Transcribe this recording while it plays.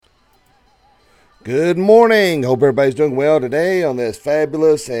Good morning. Hope everybody's doing well today on this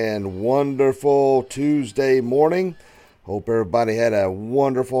fabulous and wonderful Tuesday morning. Hope everybody had a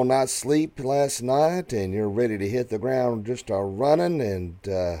wonderful night's sleep last night and you're ready to hit the ground just running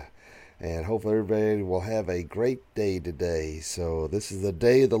and hopefully everybody will have a great day today. So this is the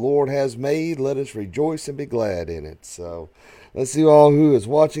day the Lord has made. Let us rejoice and be glad in it. So let's see all who is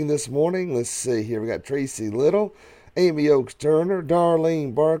watching this morning. Let's see here. We got Tracy Little, Amy Oaks Turner,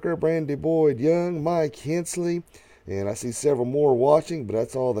 Darlene Barker, Brandy Boyd Young, Mike Hensley, and I see several more watching, but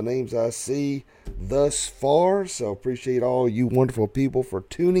that's all the names I see thus far. So appreciate all you wonderful people for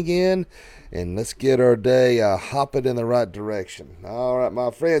tuning in, and let's get our day hopping in the right direction. All right,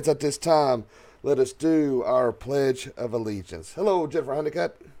 my friends, at this time, let us do our Pledge of Allegiance. Hello, Jennifer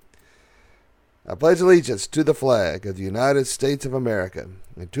Honeycutt. I pledge allegiance to the flag of the United States of America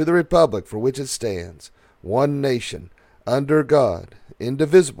and to the republic for which it stands, one nation, under God,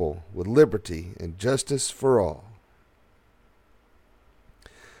 indivisible, with liberty and justice for all.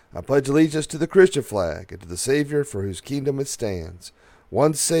 I pledge allegiance to the Christian flag and to the Savior for whose kingdom it stands,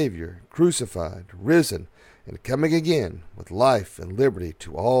 one Savior, crucified, risen, and coming again with life and liberty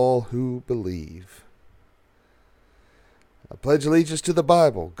to all who believe. I pledge allegiance to the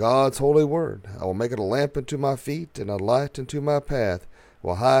Bible, God's holy word. I will make it a lamp unto my feet and a light unto my path. I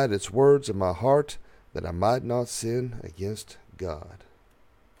will hide its words in my heart, that I might not sin against God.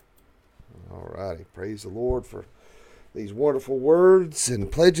 All righty. Praise the Lord for these wonderful words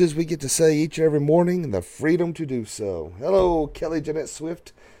and pledges we get to say each and every morning and the freedom to do so. Hello, Kelly Jeanette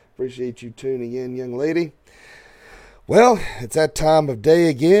Swift. Appreciate you tuning in, young lady. Well, it's that time of day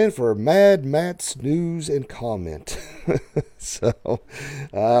again for Mad Matt's News and Comment. So,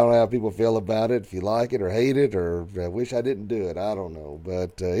 I don't know how people feel about it, if you like it or hate it, or wish I didn't do it. I don't know.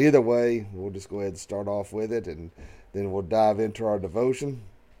 But either way, we'll just go ahead and start off with it, and then we'll dive into our devotion.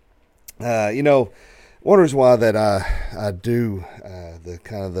 One reason why that I do the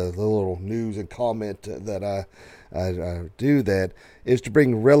kind of the little news and comment that I do that is to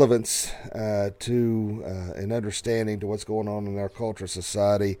bring relevance to and understanding to what's going on in our culture,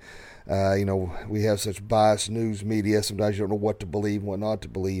 society. We have such biased news media. Sometimes you don't know what to believe and what not to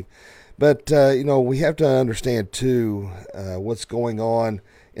believe. But, we have to understand, too, what's going on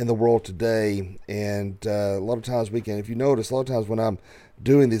in the world today. And a lot of times if you notice, a lot of times when I'm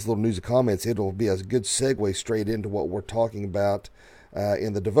doing these little news and comments, it'll be a good segue straight into what we're talking about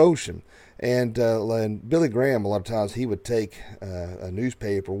in the devotion. And Billy Graham, a lot of times he would take a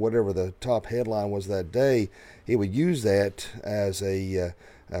newspaper, whatever the top headline was that day, he would use that as a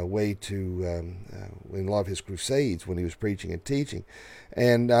way to, in a lot of his crusades when he was preaching and teaching.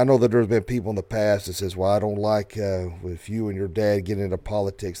 And I know that there's been people in the past that says, well, I don't like if you and your dad get into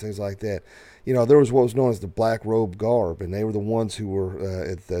politics, things like that. There was what was known as the Black Robe Garb, and they were the ones who were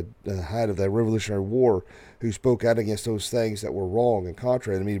at the height of the Revolutionary War who spoke out against those things that were wrong and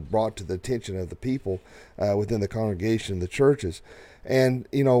contrary to me, brought to the attention of the people within the congregation, the churches. And,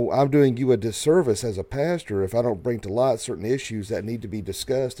 I'm doing you a disservice as a pastor if I don't bring to light certain issues that need to be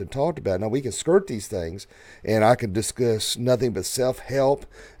discussed and talked about. Now, we can skirt these things, and I can discuss nothing but self-help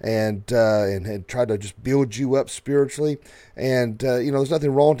and try to just build you up spiritually. And, there's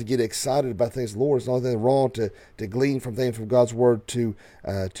nothing wrong to get excited about things of the Lord. There's nothing wrong to glean from things from God's Word to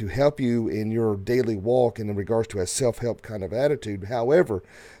help you in your daily walk and in regards to a self-help kind of attitude. However,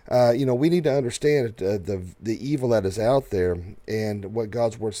 we need to understand the evil that is out there and what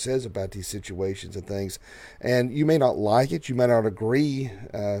God's Word says about these situations and things. And you may not like it. You may not agree.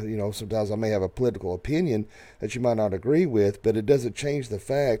 Sometimes I may have a political opinion that you might not agree with, but it doesn't change the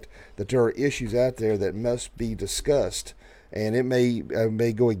fact that there are issues out there that must be discussed. And it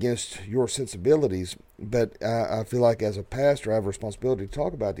may go against your sensibilities, but I feel like as a pastor, I have a responsibility to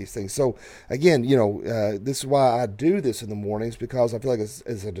talk about these things. So again, this is why I do this in the mornings, because I feel like it's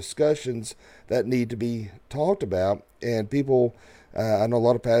the discussions that need to be talked about. And people, I know a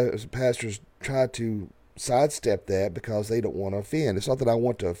lot of pastors try to sidestep that because they don't want to offend. It's not that I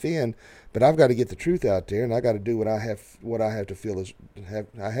want to offend, but I've got to get the truth out there, and I got to do what I have to feel is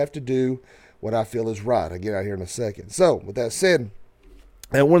I have to do what I feel is right. I'll get out here in a second. So, with that said,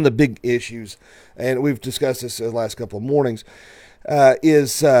 and one of the big issues, and we've discussed this the last couple of mornings,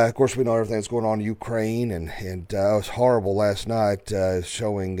 is, of course, we know everything that's going on in Ukraine, and it was horrible last night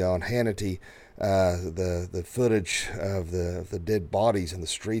showing on Hannity the footage of the dead bodies in the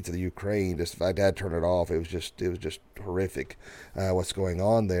streets of the Ukraine. Just, if I had to turn it off, it was just horrific what's going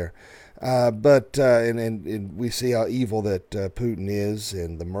on there. But we see how evil that Putin is,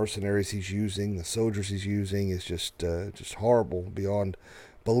 and the mercenaries he's using, the soldiers he's using is just horrible beyond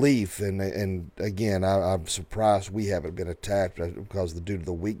belief. And again, I'm surprised we haven't been attacked because due to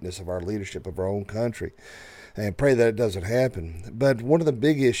the weakness of our leadership of our own country, and pray that it doesn't happen. But one of the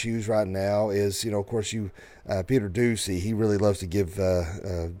big issues right now is, of course, Peter Doocy, he really loves to give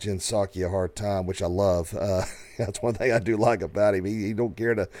Jen Psaki a hard time, which I love. That's one thing I do like about him. He don't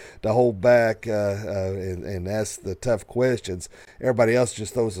care to hold back and ask the tough questions. Everybody else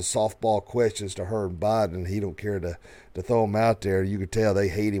just throws the softball questions to her and Biden, and he don't care to throw them out there. You could tell they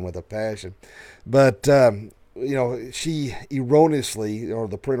hate him with a passion. But she erroneously, or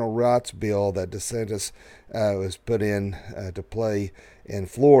the parental rights bill that DeSantis was put in to play in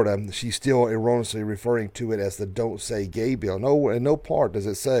Florida, she's still erroneously referring to it as the "Don't Say Gay" bill. No, in no part does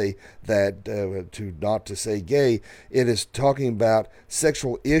it say that not to say gay. It is talking about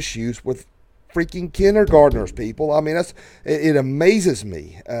sexual issues with freaking kindergartners, people. I mean, it amazes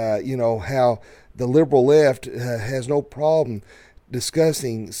me, how the liberal left has no problem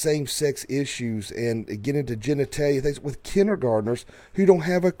discussing same-sex issues and get into genitalia things with kindergartners who don't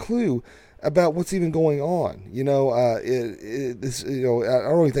have a clue about what's even going on. I don't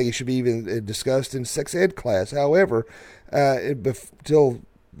even think it should be even discussed in sex ed class. However, till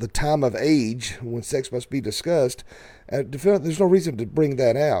the time of age when sex must be discussed, there's no reason to bring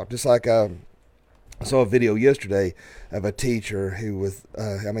that out. Just like I saw a video yesterday of a teacher who was,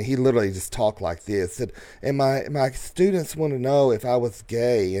 he literally just talked like this. Said, and my students want to know if I was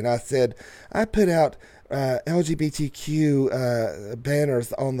gay. And I said, I put out LGBTQ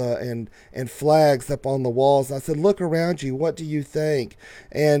banners on and flags up on the walls. And I said, look around you. What do you think?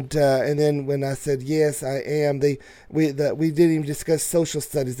 And then when I said yes, I am, we didn't even discuss social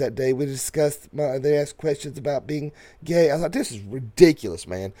studies that day. We discussed. They asked questions about being gay. I thought, this is ridiculous,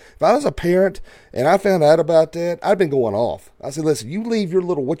 man. If I was a parent and I found out about that, I'd been going off. I said, listen, you leave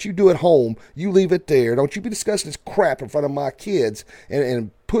what you do at home, you leave it there. Don't you be discussing this crap in front of my kids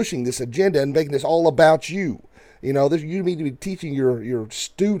and pushing this agenda and making this all about you. You need to be teaching your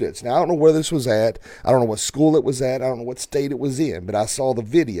students. Now, I don't know where this was at. I don't know what school it was at. I don't know what state it was in. But I saw the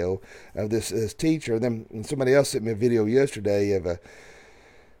video of this teacher. Then somebody else sent me a video yesterday of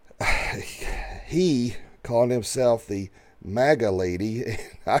he calling himself the MAGA lady.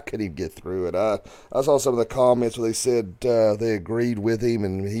 I couldn't even get through it. I saw some of the comments where they said they agreed with him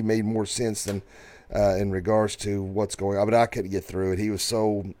and he made more sense than in regards to what's going on. But I couldn't get through it. He was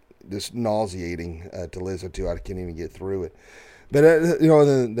so just nauseating to listen to. I can't even get through it. But,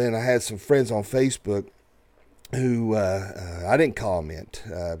 then I had some friends on Facebook who I didn't comment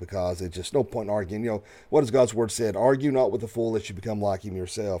because it's just no point in arguing. What does God's word said? Argue not with a fool lest you become like him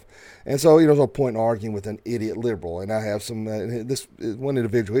yourself. And so, there's no point in arguing with an idiot liberal. And I have some, this one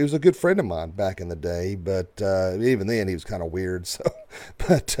individual, he was a good friend of mine back in the day, but even then he was kind of weird. So,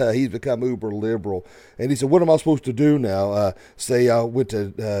 but he's become uber liberal. And he said, what am I supposed to do now? Say I went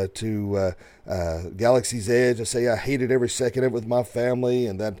to Galaxy's Edge. I say I hated every second of it with my family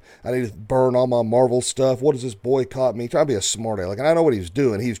and that I need to burn all my Marvel stuff. What does this boycott mean? Trying to be a smart aleck. And I know what he's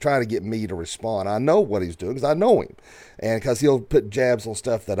doing. He's trying to get me to respond. I know what he's doing because I know him. And because he'll put jabs on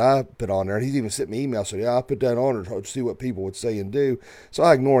stuff that I put on there. And he's even sent me emails saying, yeah, I'll put that on there to see what people would say and do. So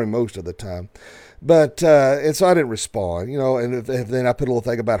I ignore him most of the time. But, and so I didn't respond, and then I put a little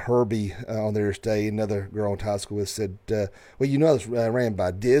thing about Herbie on there today. Another girl in high school has said, well, this ran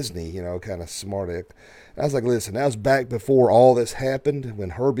by Disney, kind of smart. I was like, listen, that was back before all this happened. When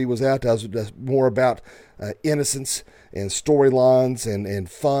Herbie was out, that was more about innocence and storylines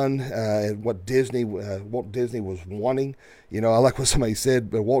and fun and what Walt Disney was wanting. I like what somebody said,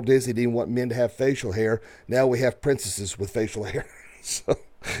 but Walt Disney didn't want men to have facial hair. Now we have princesses with facial hair. So,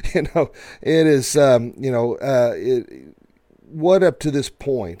 it is, what up to this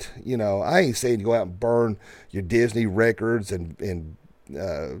point, I ain't saying you go out and burn your Disney records and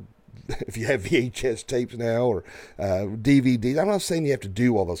if you have VHS tapes now or DVDs. I'm not saying you have to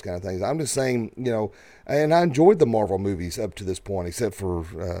do all those kind of things. I'm just saying, and I enjoyed the Marvel movies up to this point, except for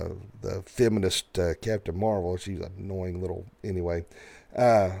the feminist Captain Marvel. She's an annoying little, anyway.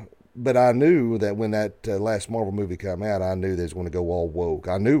 But I knew that when that last Marvel movie came out, I knew they was going to go all woke.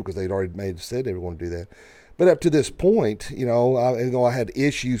 I knew because they'd already said they were going to do that. But up to this point, I had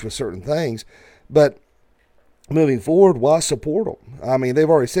issues with certain things, but moving forward, why support them? I mean, they've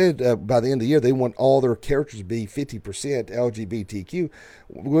already said by the end of the year they want all their characters to be 50% LGBTQ.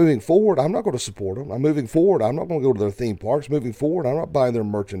 Moving forward, I'm not going to support them. Moving forward, I'm not going to go to their theme parks. Moving forward, I'm not buying their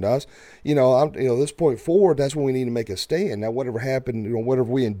merchandise. This point forward, that's when we need to make a stand. Now, whatever happened,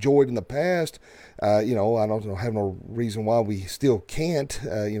 whatever we enjoyed in the past, I don't have no reason why we still can't.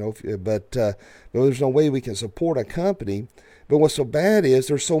 But there's no way we can support a company. But what's so bad is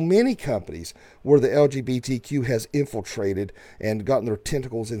there's so many companies where the LGBTQ has infiltrated and gotten their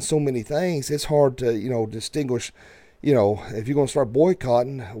tentacles in so many things. It's hard to, distinguish, if you're going to start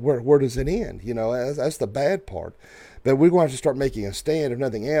boycotting, where does it end? That's the bad part. But we're going to have to start making a stand, if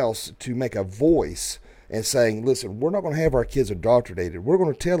nothing else, to make a voice and saying, listen, we're not going to have our kids indoctrinated. We're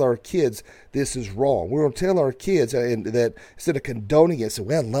going to tell our kids this is wrong. We're going to tell our kids that instead of condoning it, say,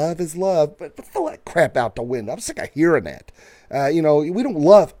 well, love is love, but throw that crap out the window. I'm sick of hearing that. We don't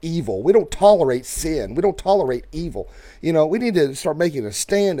love evil. We don't tolerate sin. We don't tolerate evil. We need to start making a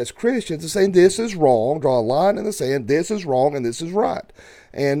stand as Christians and saying this is wrong, draw a line in the sand, this is wrong and this is right.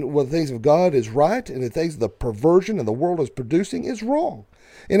 And what the things of God is right and the things the perversion and the world is producing is wrong.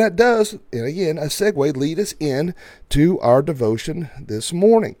 And that does, and again, a segue lead us in to our devotion this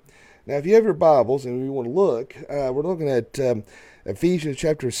morning. Now, if you have your Bibles and you want to look, we're looking at Ephesians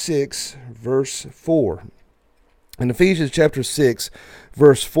chapter 6, verse 4. In Ephesians chapter 6,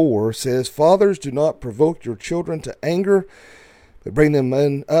 verse 4 says, Fathers, do not provoke your children to anger, but bring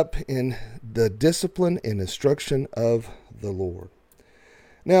them up in the discipline and instruction of the Lord.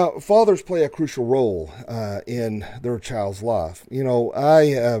 Now, fathers play a crucial role in their child's life.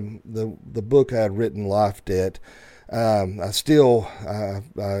 The book I had written, Life Debt, I still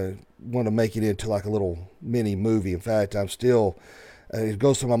want to make it into like a little mini movie. In fact, I'm still, it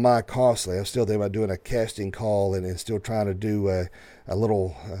goes to my mind constantly. I'm still thinking about doing a casting call and still trying to do a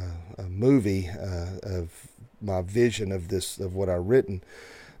little a movie of my vision of what I've written.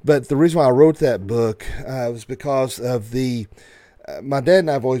 But the reason why I wrote that book was because of my dad and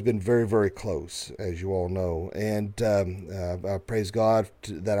I have always been very, very close, as you all know. And I praise God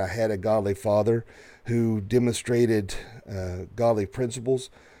that I had a godly father who demonstrated godly principles,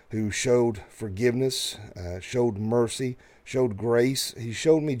 who showed forgiveness, showed mercy, showed grace. He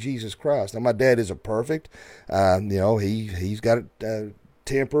showed me Jesus Christ. Now, my dad isn't perfect. He's got a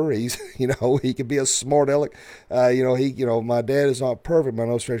temper. He's, he can be a smart aleck. My dad is not perfect by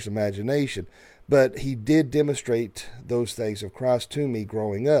no stretch of imagination. But he did demonstrate those things of Christ to me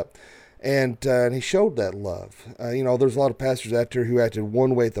growing up. And he showed that love. There's a lot of pastors out there who acted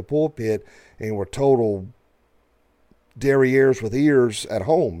one way at the pulpit and were total derrieres with ears at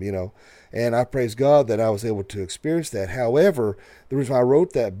home, And I praise God that I was able to experience that. However, the reason I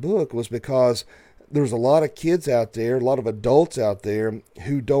wrote that book was because there's a lot of kids out there, a lot of adults out there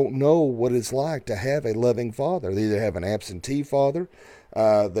who don't know what it's like to have a loving father. They either have an absentee father,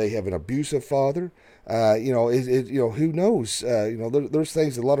 they have an abusive father. Who knows? There's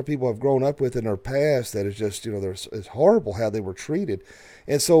things that a lot of people have grown up with in their past that is just, it's horrible how they were treated.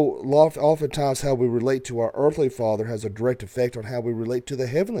 And so oftentimes how we relate to our earthly father has a direct effect on how we relate to the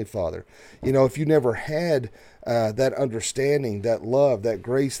heavenly Father. If you never had that understanding, that love, that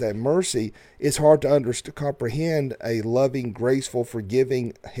grace, that mercy, it's hard to comprehend a loving, graceful,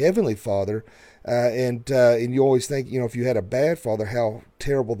 forgiving heavenly Father. And you always think, if you had a bad father, how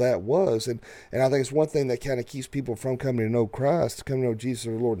terrible that was. And I think it's one thing that kind of keeps people from coming to know Christ, coming to know Jesus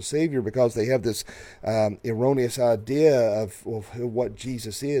as Lord and Savior, because they have this erroneous idea of what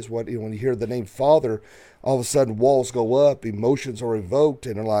Jesus is. When you hear the name Father, all of a sudden walls go up, emotions are evoked,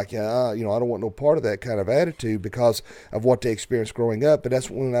 and they're like, I don't want no part of that kind of attitude because of what they experienced growing up. But that's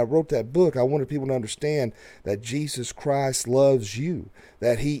when I wrote that book. I wanted people to understand that Jesus Christ loves you,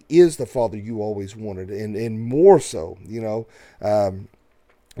 that he is the Father you always wanted, and more so,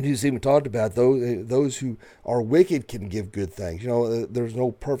 Jesus even talked about those who are wicked can give good things. There's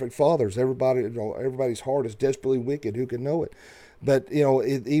no perfect fathers. Everybody's heart is desperately wicked. Who can know it? But,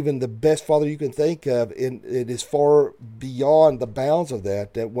 even the best father you can think of, it is far beyond the bounds of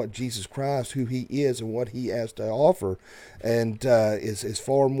that what Jesus Christ, who he is and what he has to offer, and is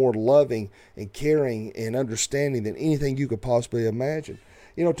far more loving and caring and understanding than anything you could possibly imagine.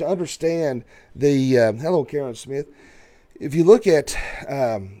 To understand hello, Karen Smith. If you look at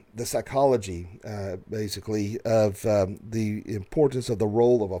the psychology, basically, of the importance of the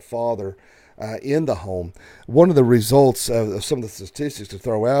role of a father in the home, one of the results of some of the statistics to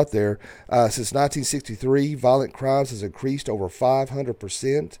throw out there, since 1963, violent crimes has increased over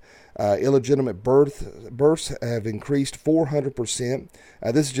 500%. Illegitimate births have increased 400%.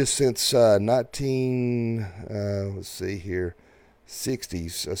 This is just since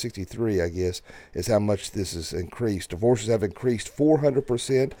 63, I guess, is how much this has increased. Divorces have increased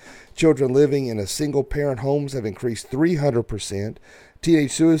 400%. Children living in a single-parent homes have increased 300%.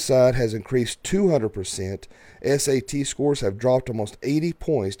 Teenage suicide has increased 200%. SAT scores have dropped almost 80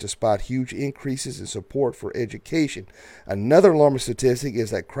 points despite huge increases in support for education. Another alarming statistic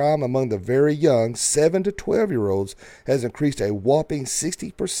is that crime among the very young, 7 to 12-year-olds, has increased a whopping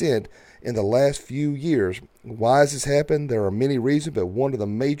 60% in the last few years. Why has this happened? There are many reasons, but one of the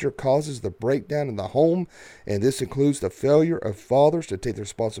major causes is the breakdown in the home, and this includes the failure of fathers to take the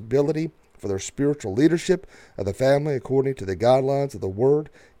responsibility for their spiritual leadership of the family according to the guidelines of the Word,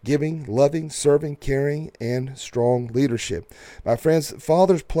 giving, loving, serving, caring, and strong leadership. My friends,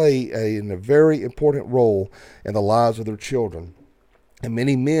 fathers play a very important role in the lives of their children. And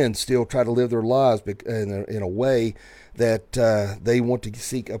many men still try to live their lives in a way that they want to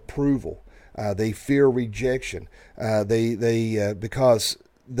seek approval. They fear rejection. Because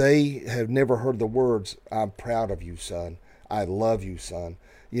they have never heard the words, "I'm proud of you, son. I love you, son."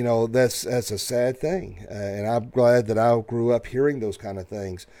 You know, that's a sad thing. And I'm glad that I grew up hearing those kind of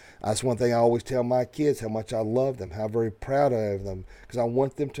things. That's one thing I always tell my kids, how much I love them, how very proud I am of them, because I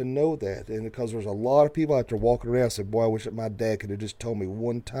want them to know that. And because there's a lot of people out there walking around and say, boy, I wish that my dad could have just told me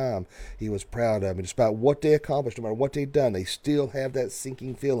one time he was proud of me. Despite what they accomplished, no matter what they've done, they still have that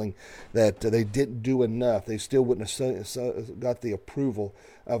sinking feeling that they didn't do enough. They still wouldn't have got the approval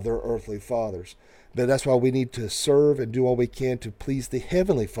of their earthly fathers. But that's why we need to serve and do all we can to please the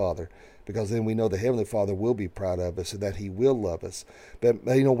Heavenly Father, because then we know the Heavenly Father will be proud of us and that He will love us. But,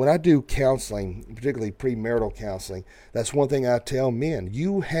 when I do counseling, particularly premarital counseling, that's one thing I tell men.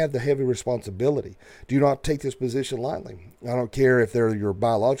 You have the heavy responsibility. Do not take this position lightly. I don't care if they're your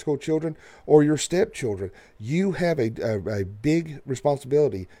biological children or your stepchildren. You have a big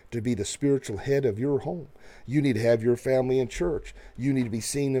responsibility to be the spiritual head of your home. You need to have your family in church. You need to be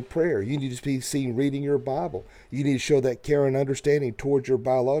seen in prayer. You need to be seen reading your Bible. You need to show that care and understanding towards your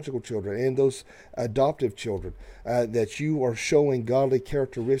biological children and those adoptive children, that you are showing godly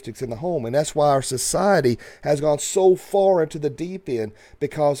characteristics in the home. And that's why our society has gone so far into the deep end,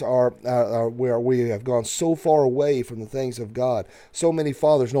 because where we have gone so far away from the things of God. So many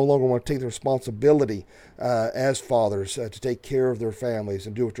fathers no longer want to take the responsibility as fathers to take care of their families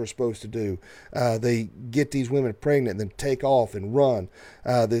and do what they're supposed to do. They get these women pregnant and then take off and run.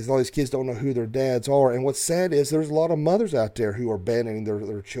 All these kids don't know who their dads are. And what's sad is there's a lot of mothers out there who are abandoning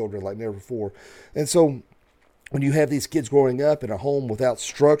their children like never before. And so when you have these kids growing up in a home without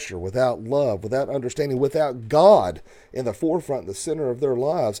structure, without love, without understanding, without God in the forefront, the center of their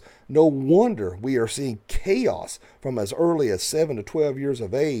lives, no wonder we are seeing chaos from as early as 7 to 12 years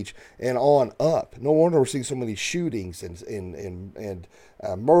of age and on up. No wonder we're seeing so many shootings and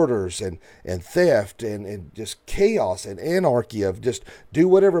murders and theft and just chaos and anarchy of just do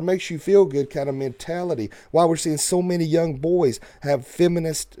whatever makes you feel good kind of mentality. While we're seeing so many young boys have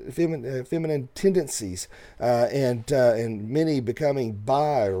feminine tendencies, and many becoming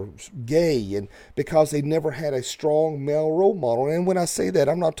bi or gay, and because they never had a strong male role model. And when I say that,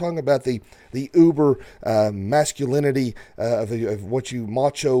 I'm not talking about the uber masculinity of what you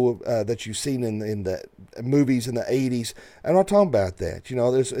macho that you've seen in the movies in the 80s. I'm not talking about that.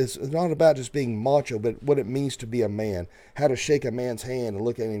 It's not about just being macho, but what it means to be a man, how to shake a man's hand and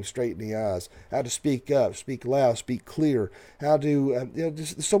look at him straight in the eyes, how to speak up, speak loud, speak clear, how to,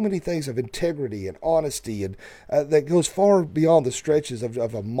 just so many things of integrity and honesty, and that goes far beyond the stretches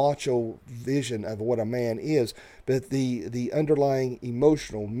of a macho vision of what a man is, but the underlying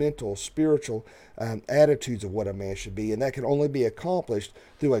emotional, mental, spiritual attitudes of what a man should be. And that can only be accomplished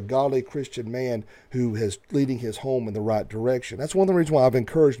through a godly Christian man who is leading his home in the right direction. That's one of the reasons why I've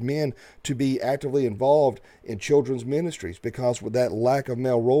encouraged men to be actively involved in children's ministries, because with that lack of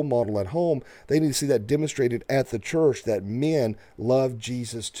male role model at home, they need to see that demonstrated at the church, that men love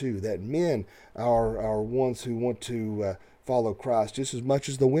Jesus too, that men are ones who want to follow Christ just as much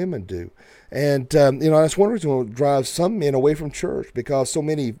as the women do. And, that's one reason what drives some men away from church, because so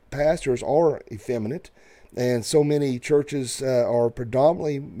many pastors are effeminate and so many churches are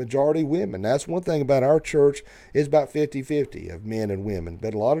predominantly majority women. That's one thing about our church, is about 50-50 of men and women,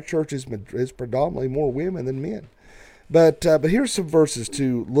 but a lot of churches is predominantly more women than men. But here's some verses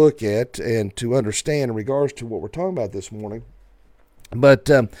to look at and to understand in regards to what we're talking about this morning. But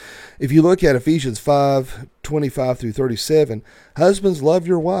if you look at Ephesians 5:25 through 37, husbands, love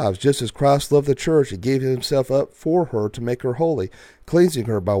your wives, just as Christ loved the church and gave himself up for her to make her holy, cleansing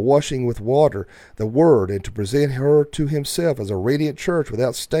her by washing with water the word, and to present her to himself as a radiant church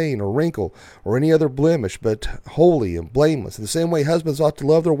without stain or wrinkle or any other blemish, but holy and blameless. In the same way, husbands ought to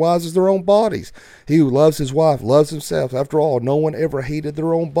love their wives as their own bodies. He who loves his wife loves himself. After all, no one ever hated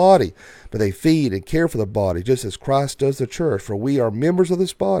their own body, but they feed and care for the body, just as Christ does the church, for we are members of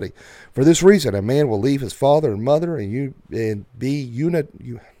this body. For this reason, a man will leave his father father and mother, and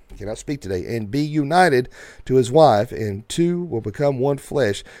be cannot speak today, and be united to his wife, and two will become one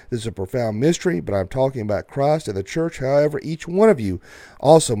flesh. This is a profound mystery, but I'm talking about Christ and the church. However, each one of you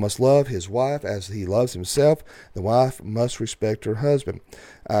also must love his wife as he loves himself. The wife must respect her husband.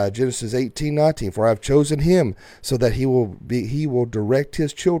 Genesis 18:19. For I have chosen him so that he will direct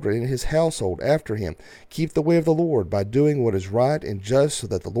his children in his household after him. Keep the way of the Lord by doing what is right and just, so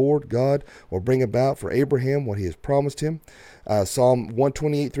that the Lord God will bring about for Abraham what he has promised him. Psalm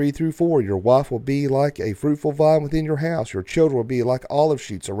 128:3-4. Your wife will be like a fruitful vine within your house. Your children will be like olive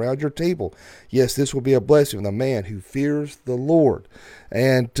shoots around your table. Yes, this will be a blessing of the man who fears the Lord.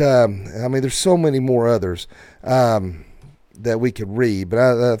 And there's so many more others that we could read, but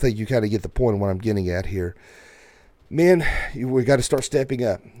I think you kind of get the point of what I'm getting at here. Men, we've got to start stepping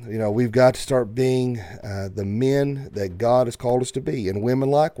up. We've got to start being the men that God has called us to be. And women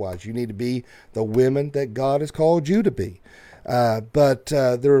likewise. You need to be the women that God has called you to be. But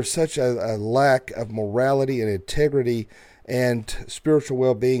there is such a lack of morality and integrity and spiritual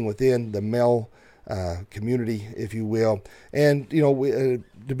well-being within the male community, if you will. And,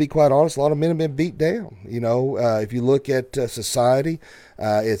 to be quite honest, a lot of men have been beat down. If you look at society,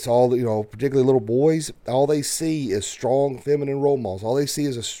 it's all, particularly little boys, all they see is strong feminine role models. All they see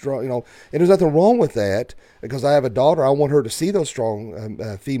is a strong, and there's nothing wrong with that, because I have a daughter. I want her to see those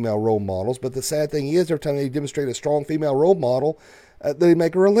strong female role models. But the sad thing is, every time they demonstrate a strong female role model, they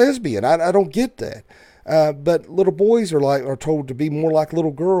make her a lesbian. I don't get that. But little boys are told to be more like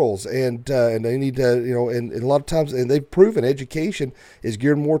little girls, and they need to, and a lot of times, and they've proven education is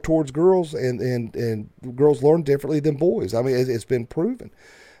geared more towards girls, and girls learn differently than boys. It's been proven.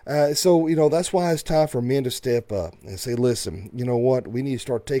 So that's why it's time for men to step up and say, listen, you know what? We need to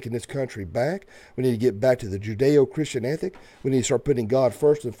start taking this country back. We need to get back to the Judeo-Christian ethic. We need to start putting God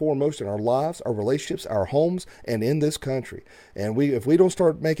first and foremost in our lives, our relationships, our homes, and in this country. And if we don't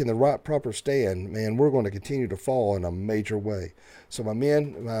start making the right, proper stand, man, we're going to continue to fall in a major way. So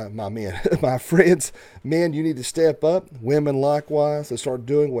my friends, men, you need to step up. Women likewise, let's start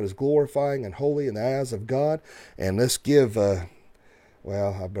doing what is glorifying and holy in the eyes of God. And let's give...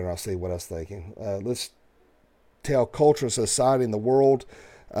 I better not say what I was thinking. Let's tell culture and society and the world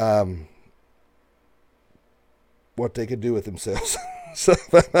what they could do with themselves. So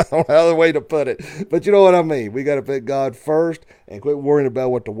I don't know other way to put it. But you know what I mean. We got to put God first and quit worrying about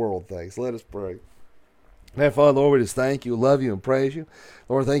what the world thinks. Let us pray. Heavenly Father, Lord, we just thank you, love you, and praise you.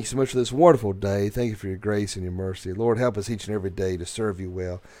 Lord, thank you so much for this wonderful day. Thank you for your grace and your mercy. Lord, help us each and every day to serve you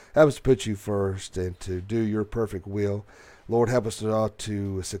well. Help us to put you first and to do your perfect will. Lord, help us not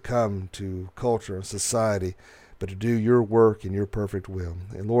to succumb to culture and society, but to do your work in your perfect will.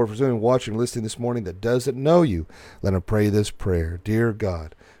 And Lord, for someone watching and listening this morning that doesn't know you, let them pray this prayer. Dear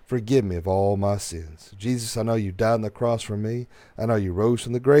God, forgive me of all my sins. Jesus, I know you died on the cross for me. I know you rose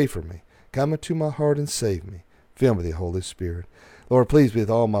from the grave for me. Come into my heart and save me. Fill me with the Holy Spirit. Lord, please be with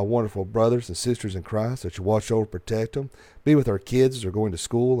all my wonderful brothers and sisters in Christ, that you watch over, protect them. Be with our kids as they're going to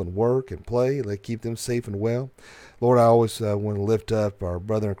school and work and play. Let keep them safe and well. Lord, I always want to lift up our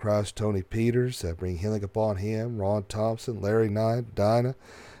brother in Christ, Tony Peters. Bring healing upon him, Ron Thompson, Larry Knight, Dinah.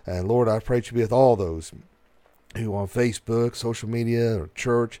 And Lord, I pray that you be with all those who on Facebook, social media, or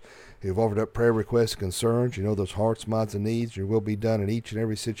church, who've offered up prayer requests and concerns. You know those hearts, minds, and needs. Your will be done in each and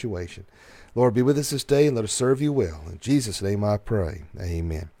every situation. Lord, be with us this day and let us serve you well. In Jesus' name I pray.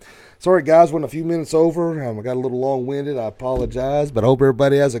 Amen. Sorry, guys, went a few minutes over. I got a little long-winded. I apologize, but I hope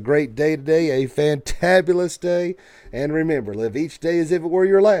everybody has a great day today, a fantabulous day. And remember, live each day as if it were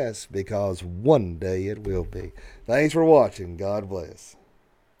your last, because one day it will be. Thanks for watching. God bless.